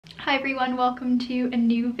Hi everyone, welcome to a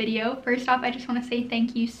new video. First off, I just want to say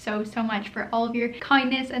thank you so much for all of your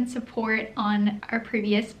kindness and support on our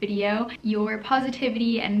previous video. Your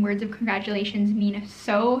positivity and words of congratulations mean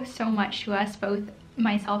so much to us. Both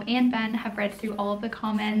myself and Ben have read through all of the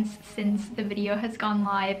comments since the video has gone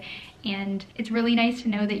live, and it's really nice to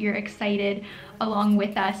know that you're excited along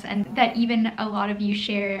with us and that even a lot of you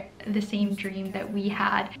share the same dream that we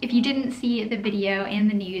had. If you didn't see the video and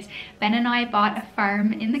the news, Ben and I bought a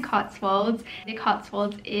farm in the Cotswolds. The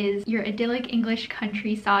Cotswolds is your idyllic English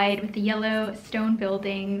countryside with the yellow stone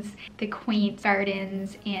buildings, the quaint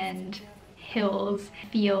gardens and hills,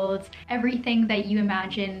 fields, everything that you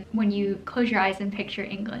imagine when you close your eyes and picture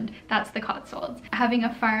England. That's the Cotswolds. Having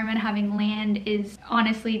a farm and having land is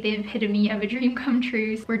honestly the epitome of a dream come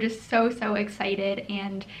true. We're just so excited,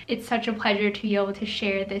 and it's such a pleasure to be able to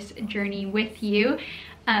share this journey with you.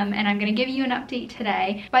 And I'm gonna give you an update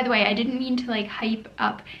today. By the way, I didn't mean to like hype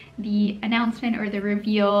up the announcement or the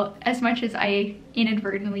reveal as much as I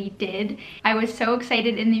inadvertently did. I was so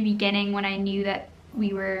excited in the beginning when I knew that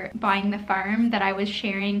we were buying the farm that I was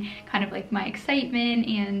sharing kind of like my excitement,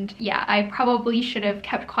 and yeah, I probably should have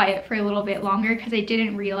kept quiet for a little bit longer because I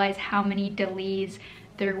didn't realize how many delays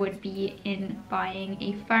there would be in buying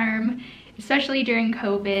a farm, especially during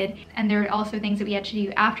COVID. And there were also things that we had to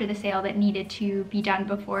do after the sale that needed to be done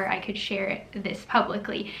before I could share this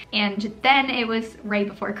publicly. And then it was right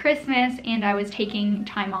before Christmas, and I was taking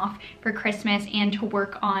time off for Christmas and to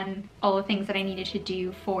work on all the things that I needed to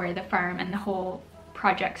do for the farm and the whole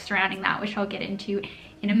project surrounding that, which I'll get into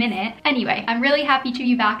in a minute. Anyway, I'm really happy to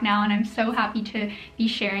be back now, and I'm so happy to be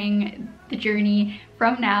sharing the journey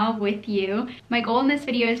from now with you. My goal in this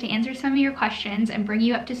video is to answer some of your questions and bring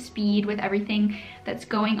you up to speed with everything that's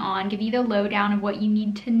going on, give you the lowdown of what you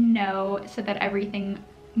need to know so that everything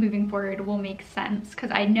moving forward will make sense, because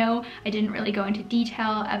I know I didn't really go into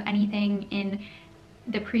detail of anything in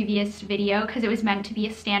the previous video because it was meant to be a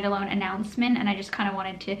standalone announcement, and I just kind of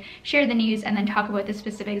wanted to share the news and then talk about the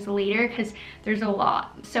specifics later because there's a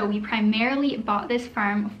lot. So we primarily bought this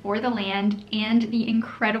farm for the land and the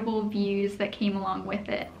incredible views that came along with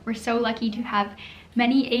it. We're so lucky to have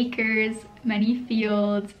many acres, many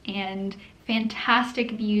fields, and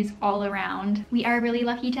fantastic views all around. We are really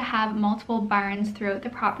lucky to have multiple barns throughout the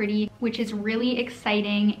property, which is really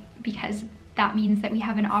exciting because that means that we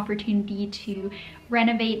have an opportunity to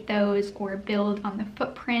renovate those or build on the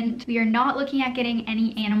footprint. We are not looking at getting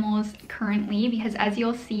any animals currently because, as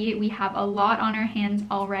you'll see, we have a lot on our hands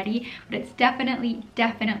already, but it's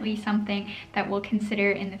definitely something that we'll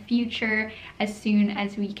consider in the future as soon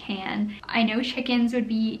as we can. I know chickens would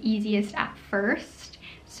be easiest at first,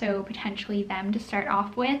 so potentially them to start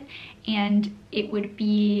off with, and it would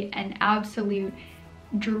be an absolute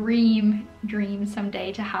dream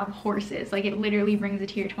someday to have horses. Like, it literally brings a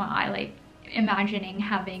tear to my eye, like imagining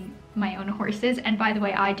having my own horses. And by the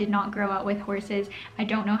way, I did not grow up with horses. I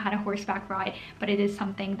don't know how to horseback ride, but it is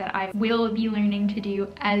something that I will be learning to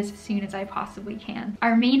do as soon as I possibly can.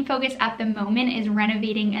 Our main focus at the moment is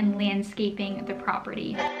renovating and landscaping the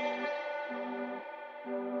property.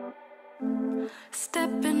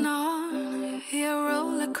 Stepping on your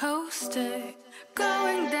roller coaster,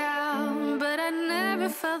 going down, but I never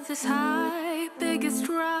felt this high. Biggest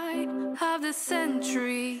ride of the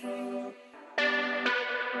century.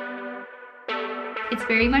 It's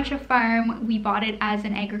very much a farm. We bought it as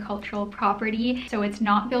an agricultural property, so it's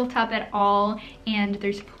not built up at all, and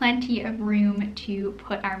there's plenty of room to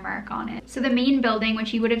put our mark on it. So the main building,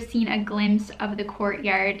 which you would have seen a glimpse of the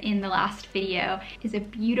courtyard in the last video, is a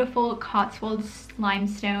beautiful Cotswolds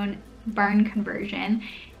limestone barn conversion.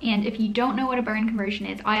 And if you don't know what a barn conversion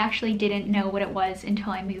is, I actually didn't know what it was until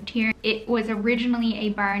I moved here. It was originally a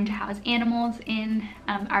barn to house animals in.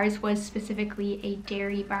 Ours was specifically a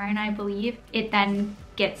dairy barn, I believe. It then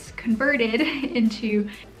gets converted into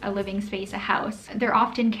a living space, a house. They're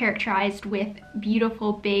often characterized with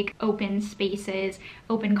beautiful big open spaces,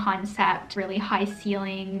 open concept, really high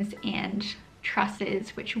ceilings, and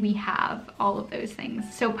trusses, which we have all of those things.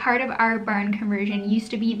 So part of our barn conversion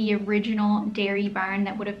used to be the original dairy barn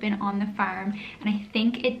that would have been on the farm, and I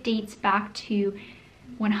think it dates back to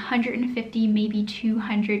 150, maybe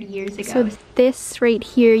 200 years ago. So this right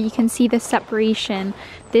here, you can see the separation.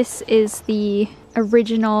 This is the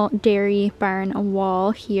original dairy barn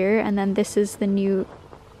wall here, and then this is the new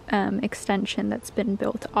extension that's been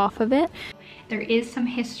built off of it. There is some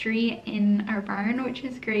history in our barn, which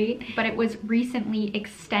is great, but it was recently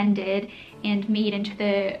extended and made into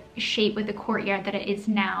the shape with the courtyard that it is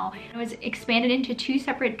now. It was expanded into two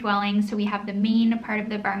separate dwellings, so we have the main part of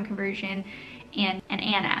the barn conversion and an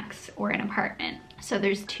annex or an apartment. So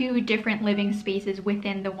there's 2 different living spaces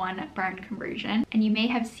within the one barn conversion. And you may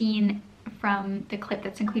have seen from the clip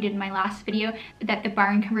that's included in my last video that the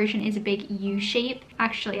barn conversion is a big U shape.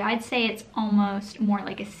 Actually, I'd say it's almost more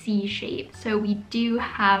like a C shape. So we do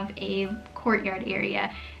have a courtyard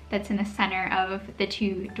area that's in the center of the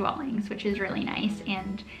 2 dwellings, which is really nice,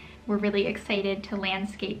 and we're really excited to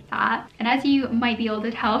landscape that. And as you might be able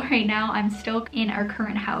to tell right now, I'm still in our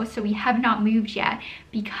current house, so we have not moved yet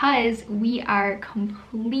because we are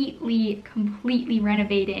completely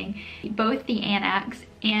renovating both the annex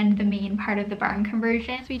and the main part of the barn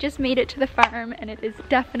conversion. So we just made it to the farm and it is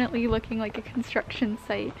definitely looking like a construction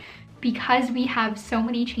site. Because we have so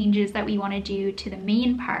many changes that we want to do to the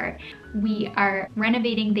main part, we are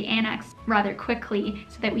renovating the annex rather quickly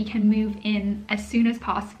so that we can move in as soon as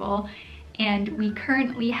possible. And we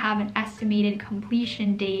currently have an estimated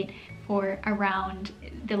completion date for around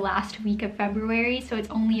the last week of February. So it's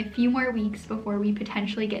only a few more weeks before we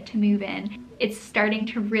potentially get to move in. It's starting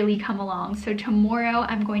to really come along. So tomorrow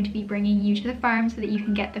I'm going to be bringing you to the farm so that you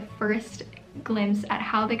can get the first glimpse at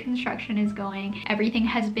how the construction is going. Everything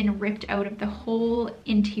has been ripped out of the whole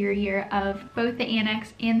interior of both the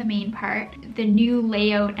annex and the main part. The new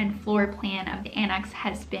layout and floor plan of the annex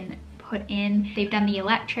has been put in. They've done the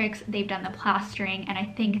electrics, they've done the plastering, and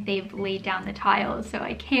I think they've laid down the tiles, so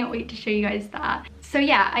I can't wait to show you guys that. So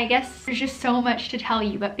yeah, I guess there's just so much to tell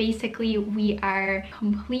you, but basically we are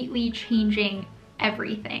completely changing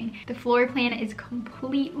everything. The floor plan is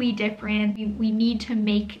completely different. We need to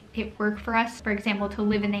make it work for us. For example, to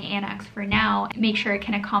live in the annex for now, make sure it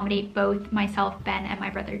can accommodate both myself, Ben, and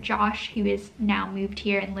my brother Josh, who is now moved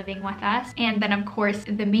here and living with us. And then of course,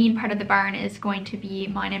 the main part of the barn is going to be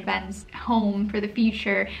mine and Ben's home for the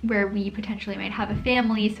future, where we potentially might have a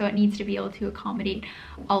family, so it needs to be able to accommodate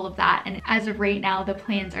all of that. And as of right now, the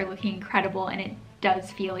plans are looking incredible, and it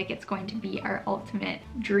does feel like it's going to be our ultimate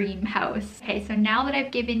dream house. Okay, so now that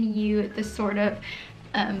I've given you the sort of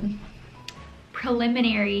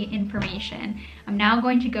preliminary information, I'm now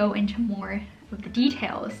going to go into more of the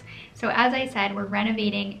details. So as I said, we're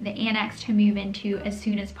renovating the annex to move into as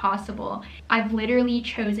soon as possible. I've literally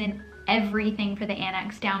chosen everything for the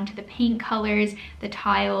annex, down to the paint colors, the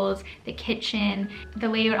tiles, the kitchen, the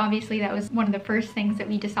layout. Obviously that was one of the first things that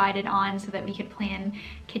we decided on so that we could plan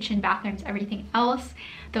kitchen, bathrooms, everything else.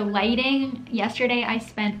 The lighting, yesterday I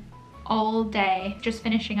spent all day just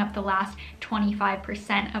finishing up the last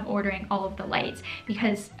 25% of ordering all of the lights,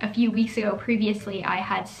 because a few weeks ago previously I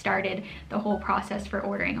had started the whole process for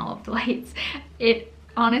ordering all of the lights. It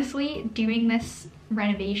honestly, doing this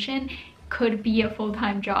renovation could be a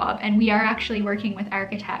full-time job, and we are actually working with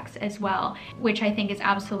architects as well, which I think is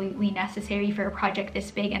absolutely necessary for a project this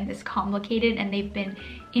big and this complicated, and they've been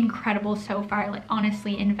incredible so far, like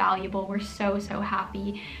honestly invaluable. We're so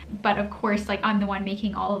happy. But of course, like, I'm the one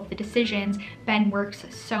making all of the decisions. Ben works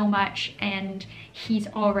so much and he's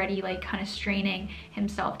already like kind of straining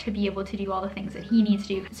himself to be able to do all the things that he needs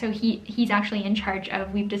to do. So he's actually in charge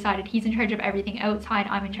of, we've decided he's in charge of everything outside,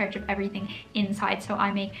 I'm in charge of everything inside, so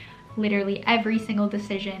I make literally every single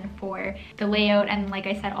decision for the layout and, like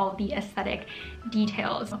I said, all of the aesthetic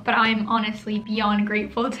details. But I'm honestly beyond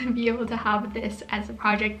grateful to be able to have this as a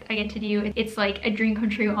project I get to do. It's like a dream come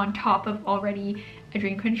true on top of already a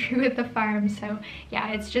dream come true with the farm. So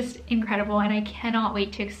yeah, it's just incredible, and I cannot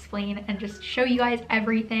wait to explain and just show you guys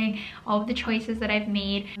everything, all of the choices that I've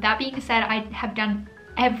made. That being said, I have done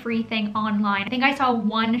everything online. I think I saw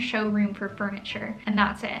one showroom for furniture and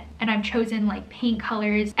that's it. And I've chosen like paint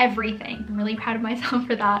colors, everything. I'm really proud of myself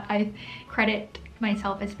for that. I credit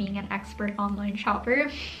myself as being an expert online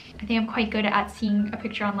shopper. I think I'm quite good at seeing a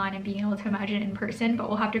picture online and being able to imagine it in person, but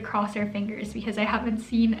we'll have to cross our fingers because I haven't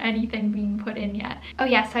seen anything being put in yet. Oh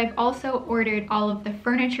yes, I've also ordered all of the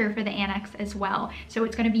furniture for the annex as well. So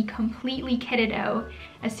it's going to be completely kitted out,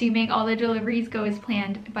 assuming all the deliveries go as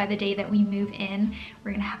planned by the day that we move in.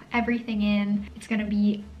 We're going to have everything in. It's going to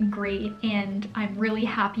be great, and I'm really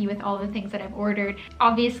happy with all the things that I've ordered.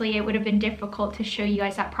 Obviously, it would have been difficult to show you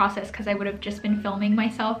guys that process because I would have just been filming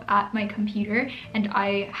myself at my computer, and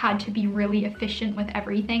I had to be really efficient with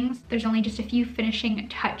everything. There's only just a few finishing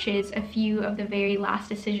touches, a few of the very last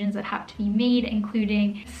decisions that have to be made,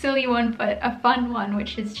 including a silly one but a fun one,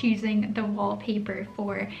 which is choosing the wallpaper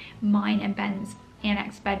for mine and Ben's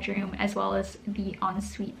annex bedroom as well as the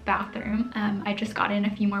ensuite bathroom. I just got in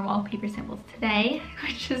a few more wallpaper samples today,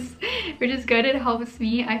 which is good. It helps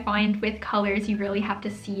me. I find with colors you really have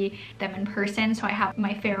to see them in person. So I have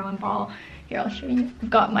my Faro and Ball. Here, I'll show you. I've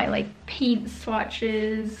got my like paint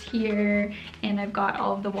swatches here, and I've got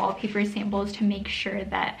all of the wallpaper samples to make sure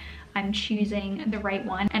that I'm choosing the right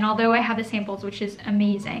one. And although I have the samples, which is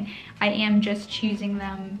amazing, I am just choosing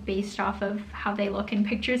them based off of how they look in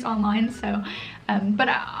pictures online. So, but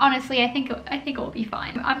honestly, I think it will be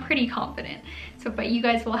fine. I'm pretty confident. So, but you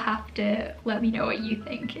guys will have to let me know what you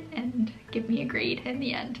think and give me a grade in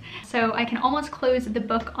the end. So I can almost close the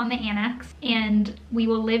book on the annex, and we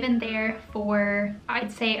will live in there for,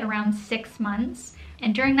 I'd say, around 6 months.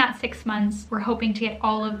 And during that 6 months, we're hoping to get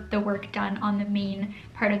all of the work done on the main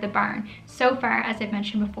part of the barn. So far, as I've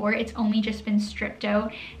mentioned before, it's only just been stripped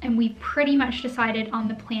out, and we've pretty much decided on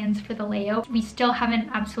the plans for the layout. We still haven't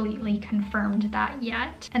absolutely confirmed that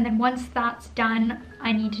yet. And then once that's done,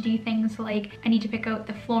 I need to do things like I need to pick out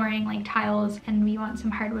the flooring, like tiles, and we want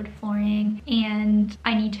some hardwood flooring, and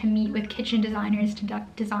I need to meet with kitchen designers to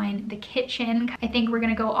design the kitchen. I think we're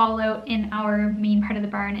gonna go all out in our main part of the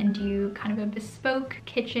barn and do kind of a bespoke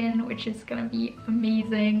kitchen, which is gonna be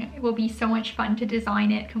amazing. It will be so much fun to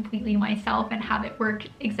design it completely myself and have it work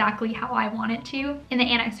exactly how I want it to. In the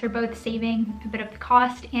annex, we're both saving a bit of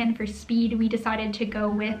cost, and for speed, we decided to go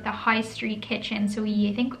with the high street kitchen. So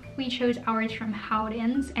I think we chose ours from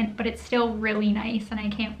Howden's, but it's still really nice, and I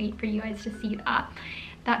can't wait for you guys to see that.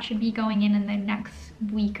 That should be going in the next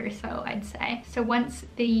week or so, I'd say. So once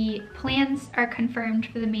the plans are confirmed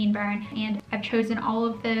for the main barn, and I've chosen all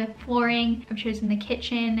of the flooring, I've chosen the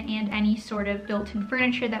kitchen and any sort of built-in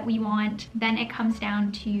furniture that we want, then it comes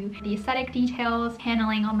down to the aesthetic details,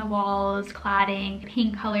 paneling on the walls, cladding,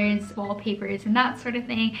 paint colors, wallpapers, and that sort of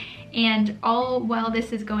thing. And all while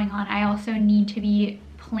this is going on, I also need to be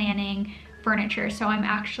planning furniture. So I'm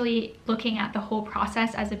actually looking at the whole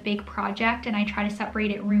process as a big project, and I try to separate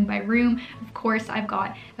it room by room. Of course, I've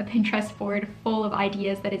got a Pinterest board full of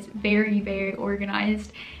ideas that is very, very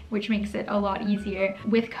organized, which makes it a lot easier.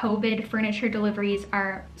 With COVID, furniture deliveries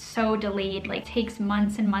are so delayed, like it takes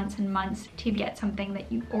months and months and months to get something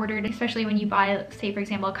that you've ordered, especially when you buy, say for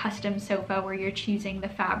example, a custom sofa where you're choosing the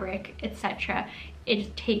fabric, etc.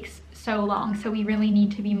 It takes so long. So we really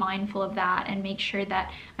need to be mindful of that and make sure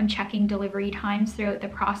that I'm checking delivery times throughout the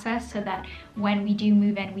process so that when we do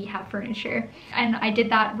move in, we have furniture. And I did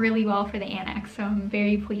that really well for the annex, so I'm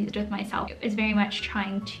very pleased with myself. It was very much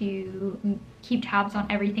trying to keep tabs on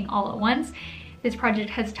everything all at once. This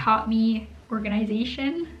project has taught me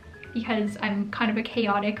organization, because I'm kind of a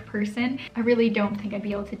chaotic person. I really don't think I'd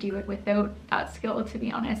be able to do it without that skill, to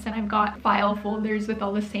be honest. And I've got file folders with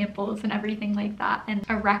all the samples and everything like that, and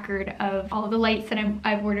a record of all of the lights that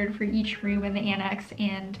I've ordered for each room in the annex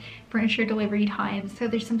and furniture delivery times. So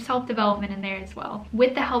there's some self-development in there as well.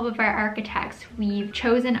 With the help of our architects, we've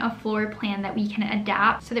chosen a floor plan that we can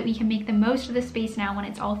adapt so that we can make the most of the space now when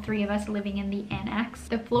it's all 3 of us living in the annex.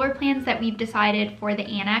 The floor plans that we've decided for the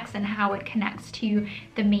annex and how it connects to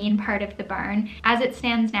the main part of the barn, as it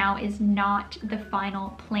stands now, is not the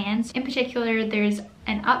final plans. In particular, there's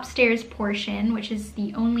an upstairs portion, which is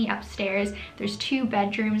the only upstairs. There's 2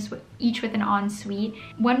 bedrooms, each with an ensuite.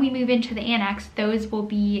 When we move into the annex, those will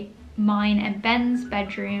be mine and Ben's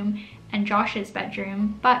bedroom and Josh's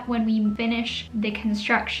bedroom. But when we finish the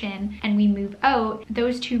construction and we move out,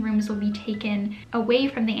 those 2 rooms will be taken away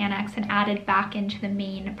from the annex and added back into the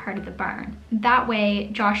main part of the barn. That way,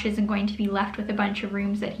 Josh isn't going to be left with a bunch of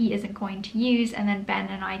rooms that he isn't going to use, and then Ben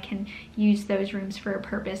and I can use those rooms for a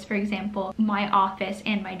purpose. For example, my office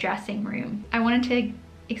and my dressing room. I wanted to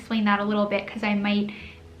explain that a little bit because I might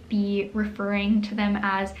be referring to them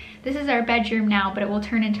as, this is our bedroom now, but it will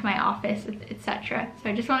turn into my office, etc. So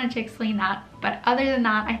I just wanted to explain that. But other than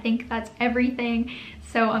that, I think that's everything.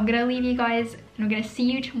 So I'm gonna leave you guys, and I'm gonna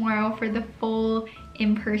see you tomorrow for the full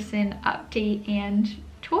in-person update and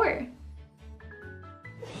tour.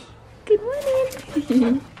 Good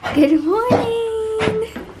morning. Good morning.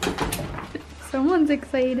 Someone's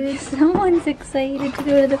excited. Someone's excited to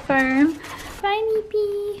go to the farm. Bye,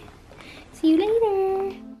 Meepy. See you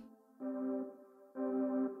later.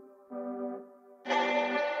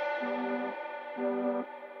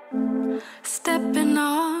 Stepping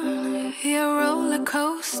on your roller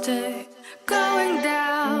coaster, going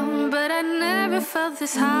down, but I never felt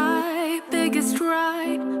this high. Biggest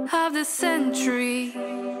ride of the century.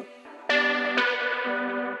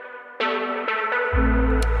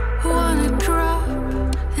 Wanna drop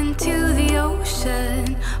into the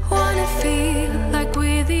ocean, wanna feel like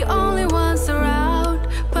we're the only ones around,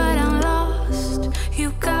 but I'm lost,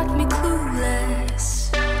 you got me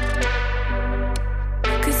clueless.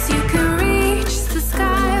 'Cause you can reach the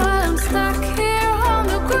sky while I'm stuck here on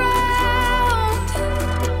the ground,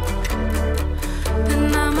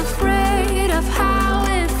 and I'm afraid of how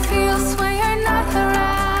it feels when you're not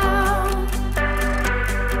around.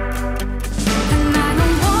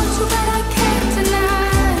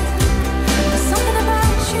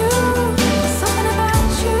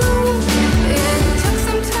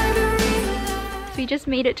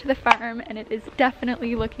 made it to the farm and it is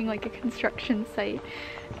definitely looking like a construction site.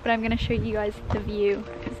 But I'm gonna show you guys the view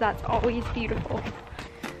because that's always beautiful.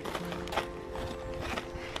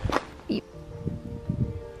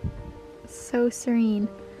 So serene.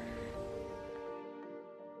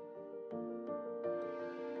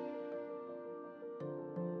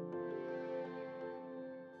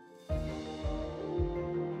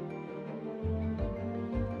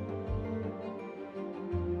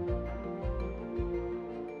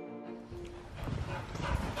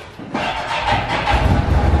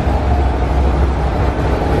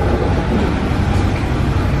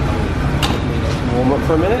 Warm up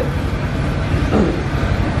for a minute.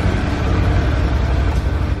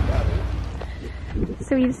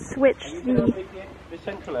 So we've switched the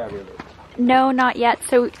central area. No, not yet.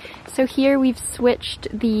 So here we've switched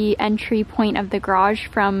the entry point of the garage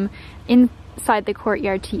from inside the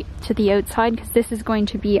courtyard to the outside, because this is going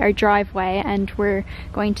to be our driveway and we're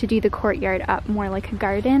going to do the courtyard up more like a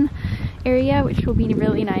garden area, which will be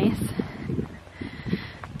really nice.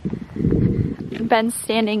 Ben's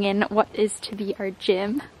standing in what is to be our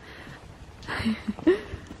gym.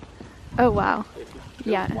 Oh wow.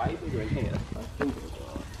 Yeah.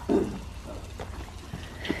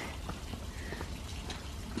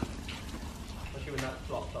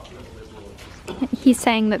 He's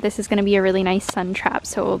saying that this is going to be a really nice sun trap,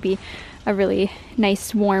 so it will be a really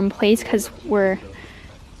nice warm place because we're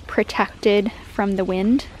protected from the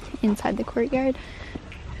wind inside the courtyard.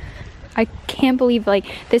 I can't believe, like,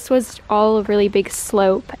 this was all a really big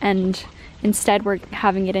slope and instead we're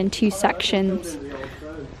having it in two sections.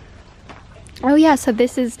 Oh yeah, so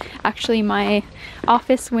this is actually my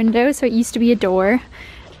office window. So it used to be a door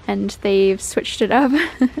and they've switched it up,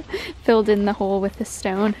 filled in the hole with the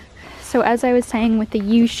stone. So as I was saying with the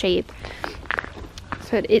U shape,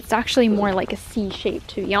 so it's actually more like a C shape,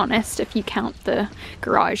 to be honest, if you count the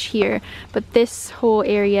garage here. But this whole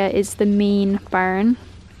area is the main barn.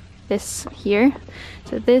 This here,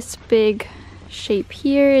 so this big shape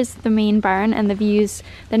here is the main barn, and the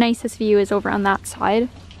nicest view is over on that side.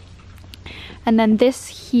 And then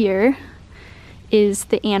this here is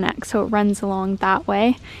the annex, so it runs along that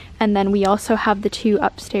way. And then we also have the two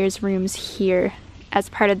upstairs rooms here as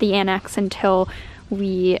part of the annex until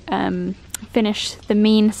we finish the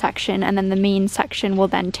main section, and then the main section will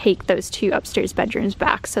then take those two upstairs bedrooms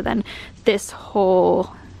back. So then this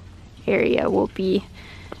whole area will be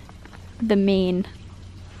the main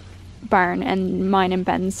barn and mine and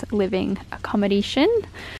Ben's living accommodation.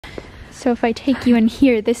 So if I take you in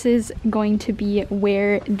here, this is going to be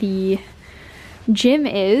where the gym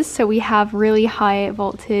is. So we have really high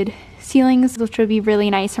vaulted ceilings, which will be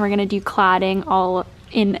really nice, and we're going to do cladding all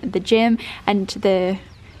in the gym and the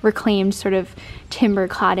reclaimed sort of timber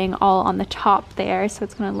cladding all on the top there. So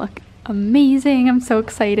it's going to look amazing. I'm so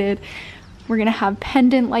excited. We're gonna have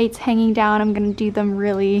pendant lights hanging down. I'm gonna do them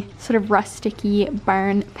really sort of rusticy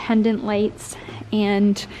barn pendant lights.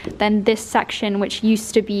 And then this section, which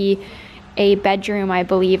used to be a bedroom, I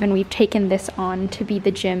believe, and we've taken this on to be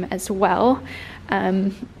the gym as well,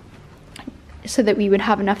 so that we would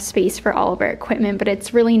have enough space for all of our equipment. But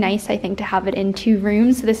it's really nice, I think, to have it in two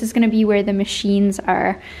rooms. So this is gonna be where the machines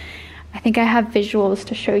are. I think I have visuals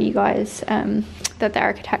to show you guys that the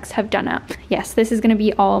architects have done up. Yes, this is going to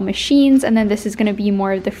be all machines, and then this is going to be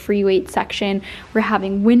more of the free weight section. We're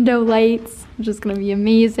having window lights, which is going to be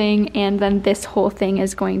amazing, and then this whole thing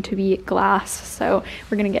is going to be glass. So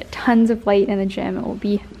we're going to get tons of light in the gym. It will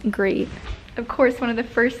be great. Of course, one of the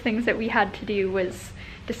first things that we had to do was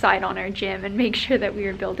decide on our gym and make sure that we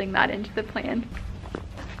were building that into the plan.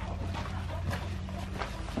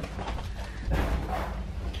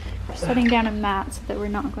 Setting down a mat so that we're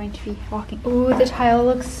not going to be walking. Oh, the tile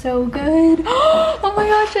looks so good. Oh my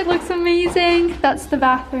gosh, it looks amazing. That's the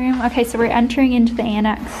bathroom. Okay, so we're entering into the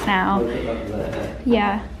annex now.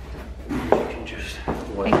 Yeah.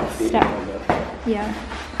 Like step. Yeah.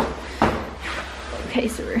 Okay,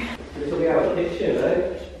 so we're...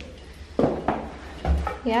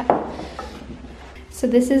 Yeah. So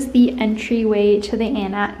this is the entryway to the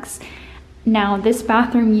annex. Now, this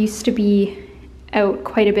bathroom used to be out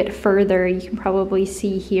quite a bit further. You can probably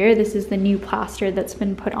see here, this is the new plaster that's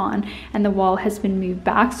been put on, and the wall has been moved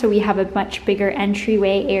back, so we have a much bigger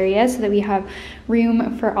entryway area so that we have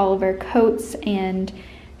room for all of our coats and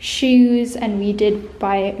shoes. And we did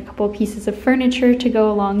buy a couple of pieces of furniture to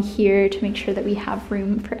go along here to make sure that we have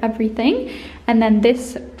room for everything. And then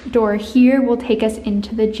this door here will take us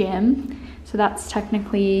into the gym, so that's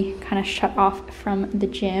technically kind of shut off from the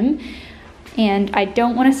gym. And I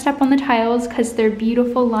don't want to step on the tiles because they're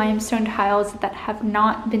beautiful limestone tiles that have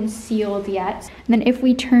not been sealed yet. And then if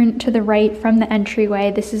we turn to the right from the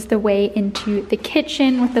entryway, this is the way into the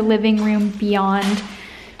kitchen with the living room beyond.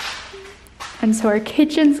 And so our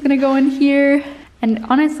kitchen's gonna go in here. And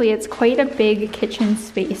honestly, it's quite a big kitchen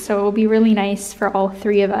space, so it will be really nice for all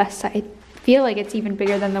three of us. I feel like it's even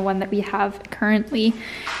bigger than the one that we have currently.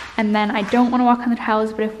 And then I don't want to walk on the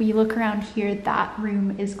tiles, but if we look around here, that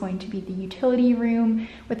room is going to be the utility room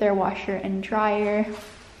with our washer and dryer.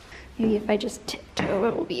 Maybe if I just tiptoe,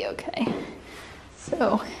 it will be okay.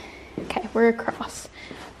 So, okay, we're across.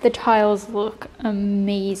 The tiles look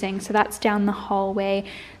amazing. So that's down the hallway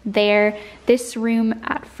there. This room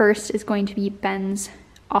at first is going to be Ben's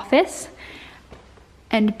office.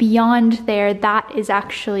 And beyond there, that is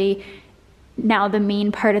actually now the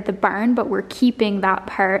main part of the barn, but we're keeping that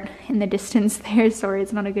part in the distance there. Sorry,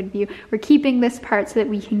 it's not a good view. We're keeping this part so that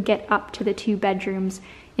we can get up to the 2 bedrooms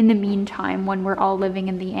in the meantime when we're all living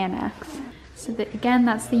in the annex. So that, again,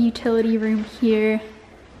 that's the utility room here.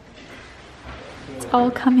 It's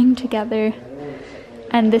all coming together.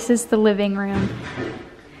 And this is the living room.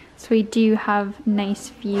 So we do have nice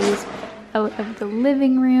views out of the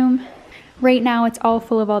living room. Right now it's all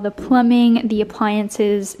full of all the plumbing, the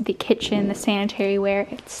appliances, the kitchen, the sanitary ware,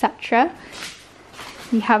 etc.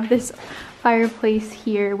 We have this fireplace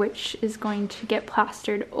here which is going to get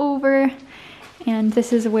plastered over. And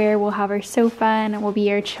this is where we'll have our sofa and it will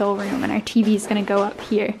be our chill room, and our TV is going to go up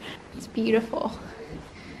here. It's beautiful.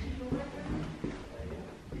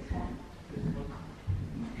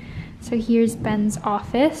 So here's Ben's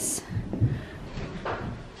office.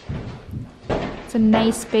 It's a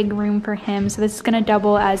nice big room for him. So this is gonna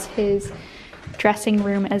double as his dressing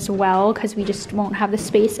room as well, because we just won't have the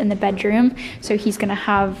space in the bedroom. So he's gonna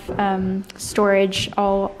have storage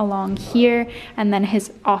all along here, and then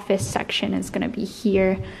his office section is gonna be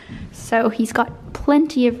here. So he's got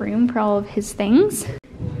plenty of room for all of his things.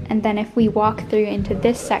 And then if we walk through into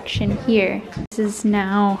this section here, this is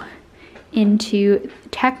now into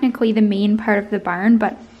technically the main part of the barn,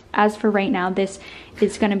 but as for right now, this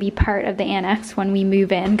is going to be part of the annex when we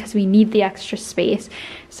move in because we need the extra space.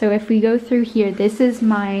 So if we go through here, this is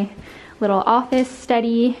my little office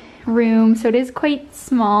study room. So it is quite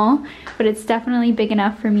small, but it's definitely big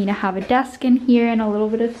enough for me to have a desk in here and a little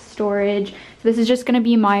bit of storage. So this is just going to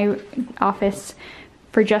be my office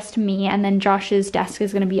for just me, and then Josh's desk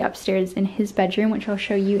is going to be upstairs in his bedroom, which I'll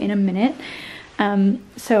show you in a minute.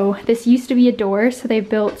 So this used to be a door, so they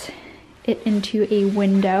built it into a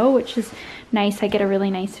window, which is nice. I get a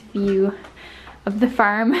really nice view of the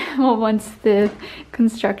farm. Well, once the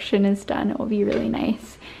construction is done, it will be really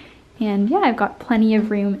nice. And yeah, I've got plenty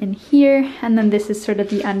of room in here. And then this is sort of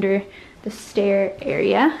the under the stair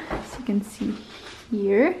area, so you can see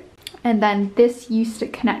here. And then this used to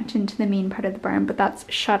connect into the main part of the barn, but that's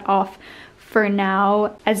shut off for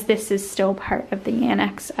now, as this is still part of the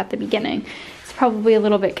annex at the beginning. It's probably a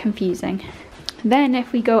little bit confusing. Then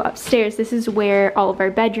if we go upstairs, this is where all of our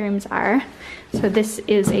bedrooms are. So this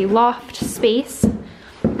is a loft space,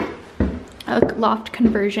 a loft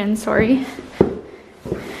conversion, sorry.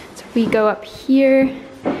 So we go up here,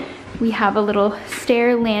 we have a little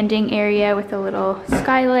stair landing area with a little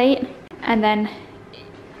skylight. And then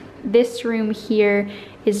this room here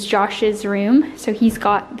is Josh's room. So he's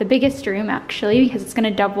got the biggest room actually, because it's gonna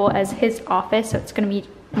double as his office. So it's gonna be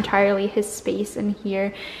entirely his space in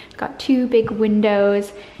here. It's got 2 big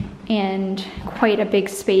windows and quite a big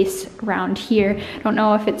space around here. I don't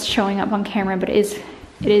know if it's showing up on camera, but it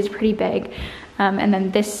is pretty big. And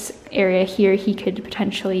then this area here he could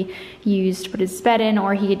potentially use to put his bed in,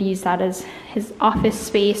 or he could use that as his office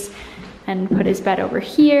space and put his bed over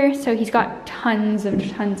here. So he's got tons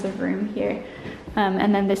of room here.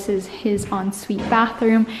 And then this is his ensuite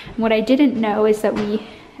bathroom. And what I didn't know is that we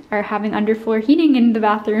are having underfloor heating in the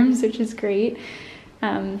bathrooms, which is great,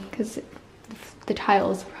 because the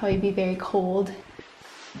tiles will probably be very cold.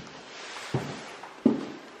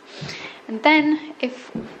 And then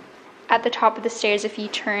if at the top of the stairs, if you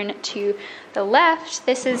turn to the left,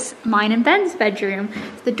 this is mine and Ben's bedroom.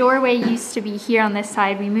 The doorway used to be here on this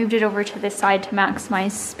side. We moved it over to this side to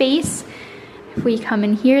maximize space. If we come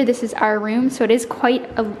in here, this is our room. So it is quite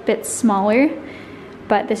a bit smaller,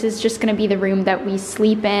 but this is just gonna be the room that we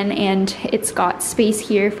sleep in, and it's got space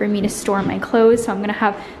here for me to store my clothes. So I'm gonna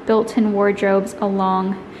have built-in wardrobes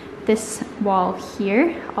along this wall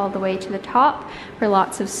here, all the way to the top for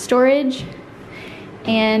lots of storage.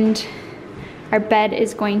 And our bed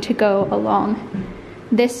is going to go along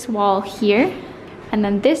this wall here. And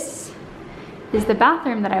then this is the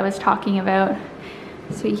bathroom that I was talking about.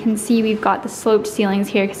 So you can see we've got the sloped ceilings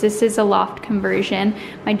here because this is a loft conversion.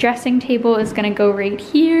 My dressing table is gonna go right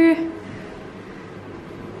here.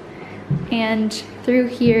 And through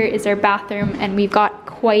here is our bathroom, and we've got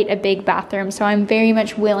quite a big bathroom. So I'm very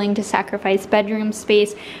much willing to sacrifice bedroom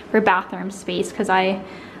space for bathroom space because I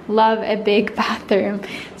love a big bathroom.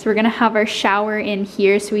 So we're gonna have our shower in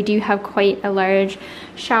here. So we do have quite a large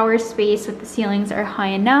shower space if the ceilings are high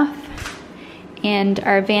enough. And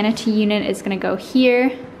our vanity unit is gonna go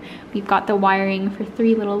here. We've got the wiring for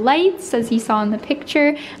 3 little lights, as you saw in the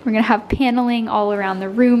picture. We're gonna have paneling all around the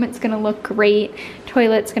room. It's gonna look great.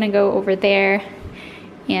 Toilet's gonna go over there.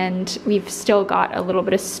 And we've still got a little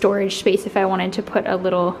bit of storage space if I wanted to put a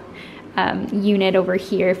little unit over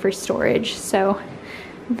here for storage. So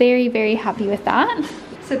very, very happy with that.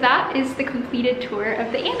 So that is the completed tour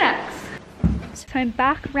of the annex. So I'm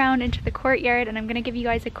back around into the courtyard, and I'm gonna give you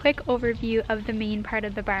guys a quick overview of the main part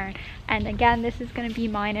of the barn. And again, this is gonna be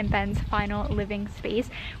mine and Ben's final living space,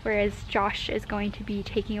 whereas Josh is going to be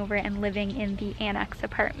taking over and living in the annex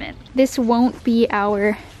apartment. This won't be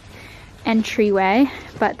our entryway,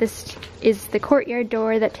 but this is the courtyard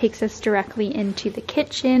door that takes us directly into the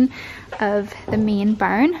kitchen of the main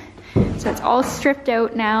barn. So it's all stripped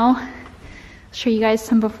out now. I'll show you guys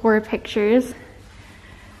some before pictures.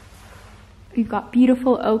 We've got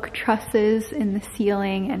beautiful oak trusses in the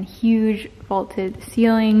ceiling and huge vaulted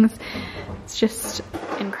ceilings. It's just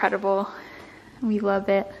incredible. We love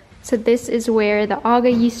it. So this is where the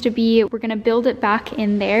aga used to be. We're gonna build it back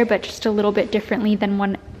in there, but just a little bit differently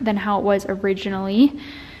than how it was originally.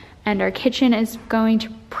 And our kitchen is going to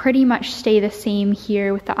pretty much stay the same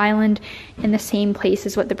here with the island in the same place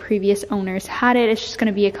as what the previous owners had it. It's just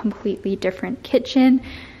gonna be a completely different kitchen.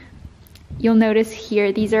 You'll notice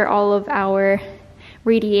here, these are all of our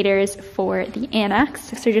radiators for the annex.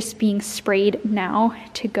 So they're just being sprayed now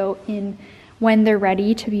to go in when they're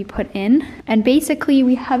ready to be put in. And basically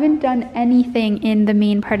we haven't done anything in the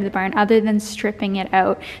main part of the barn other than stripping it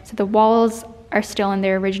out. So the walls are still in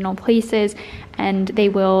their original places and they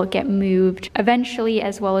will get moved eventually,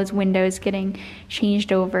 as well as windows getting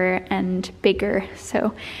changed over and bigger.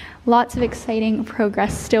 So lots of exciting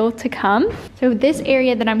progress still to come. So this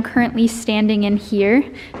area that I'm currently standing in here,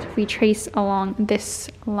 so if we trace along this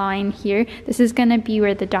line here, this is gonna be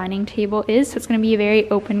where the dining table is. So it's gonna be a very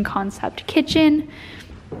open concept kitchen.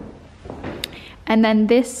 And then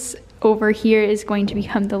this over here is going to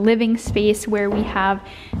become the living space, where we have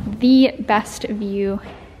the best view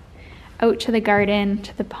out to the garden,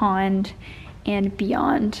 to the pond, and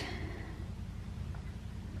beyond.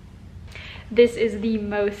 This is the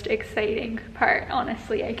most exciting part,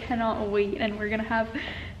 honestly. I cannot wait, and we're gonna have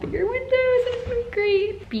bigger windows. It's gonna be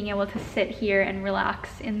great. Being able to sit here and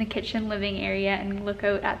relax in the kitchen living area and look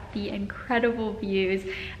out at the incredible views,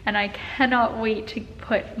 and I cannot wait to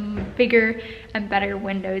put bigger and better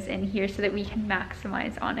windows in here so that we can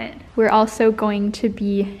maximize on it. We're also going to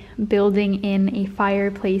be building in a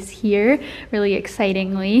fireplace here, really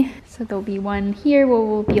excitingly. So there'll be one here where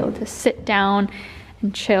we'll be able to sit down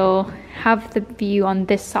and chill, have the view on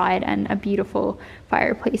this side, and a beautiful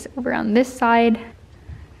fireplace over on this side.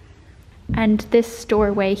 And this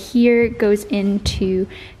doorway here goes into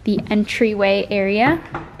the entryway area.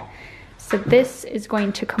 So this is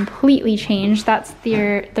going to completely change. That's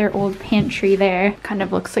their old pantry there. Kind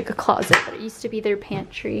of looks like a closet, but it used to be their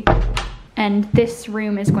pantry. And this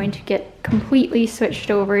room is going to get completely switched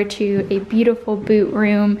over to a beautiful boot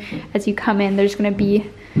room. As you come in, there's gonna be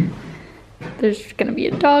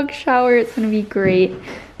a dog shower. It's gonna be great.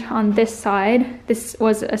 On this side, this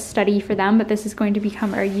was a study for them, but this is going to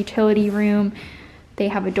become our utility room. They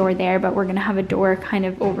have a door there, but we're gonna have a door kind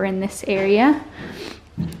of over in this area.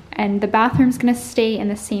 And the bathroom's gonna stay in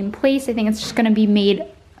the same place. I think it's just gonna be made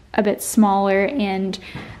a bit smaller, and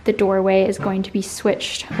the doorway is going to be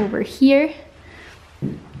switched over here.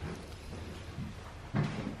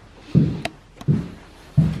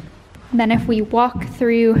 Then if we walk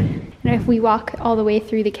all the way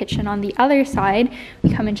through the kitchen on the other side, we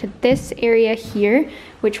come into this area here,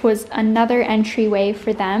 which was another entryway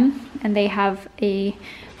for them, and they have a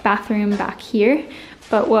bathroom back here.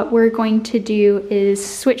 But what we're going to do is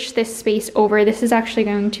switch this space over. This is actually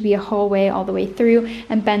going to be a hallway all the way through,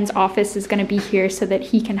 and Ben's office is going to be here so that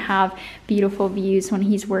he can have beautiful views when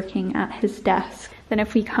he's working at his desk. Then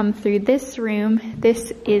if we come through this room,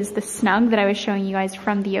 this is the snug that I was showing you guys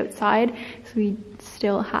from the outside. So we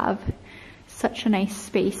still have such a nice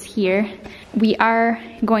space here. We are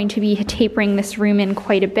going to be tapering this room in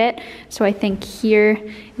quite a bit. So I think here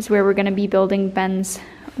is where we're going to be building Ben's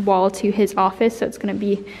wall to his office. So it's going to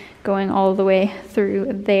be going all the way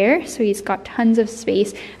through there. So he's got tons of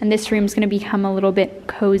space, and this room's going to become a little bit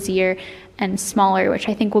cozier and smaller, which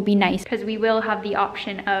I think will be nice because we will have the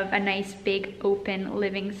option of a nice big open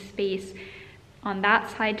living space on that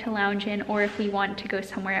side to lounge in, or if we want to go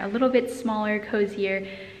somewhere a little bit smaller, cozier,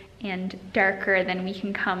 and darker, then we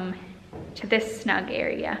can come to this snug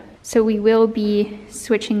area. So we will be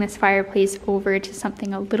switching this fireplace over to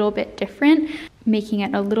something a little bit different, making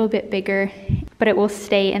it a little bit bigger, but it will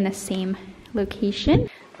stay in the same location.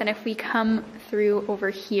 Then if we come through over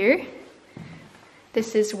here,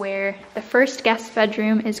 this is where the first guest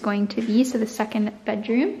bedroom is going to be, so the second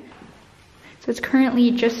bedroom. So it's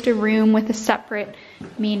currently just a room with a separate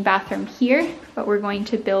main bathroom here, but we're going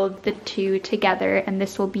to build the two together, and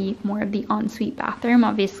this will be more of the ensuite bathroom.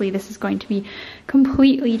 Obviously, this is going to be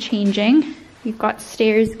completely changing. We've got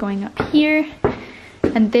stairs going up here,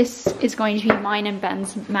 and this is going to be mine and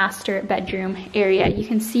Ben's master bedroom area. You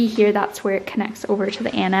can see here that's where it connects over to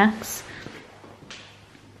the annex.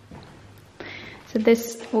 So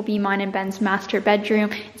this will be mine and Ben's master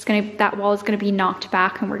bedroom. That wall is gonna be knocked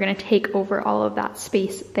back, and we're gonna take over all of that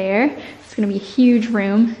space there. It's gonna be a huge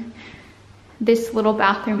room. This little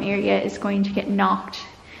bathroom area is going to get knocked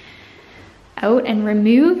out and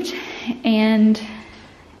removed, and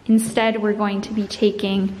instead we're going to be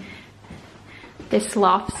taking this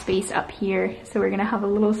loft space up here. So we're gonna have a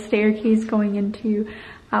little staircase going into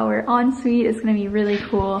our ensuite. It's gonna be really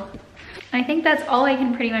cool. I think that's all I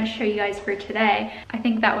can pretty much show you guys for today. I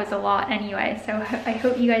think that was a lot anyway, so I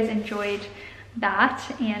hope you guys enjoyed that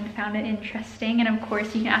and found it interesting. And of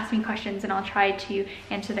course, you can ask me questions and I'll try to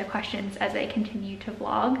answer the questions as I continue to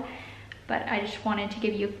vlog. But I just wanted to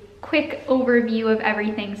give you a quick overview of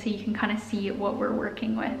everything so you can kind of see what we're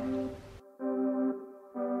working with.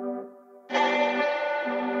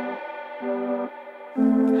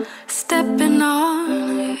 Stepping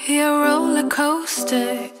on your roller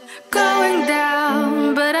coaster, going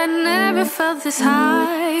down, but I never felt this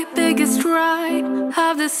high. Biggest ride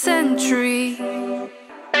of the century.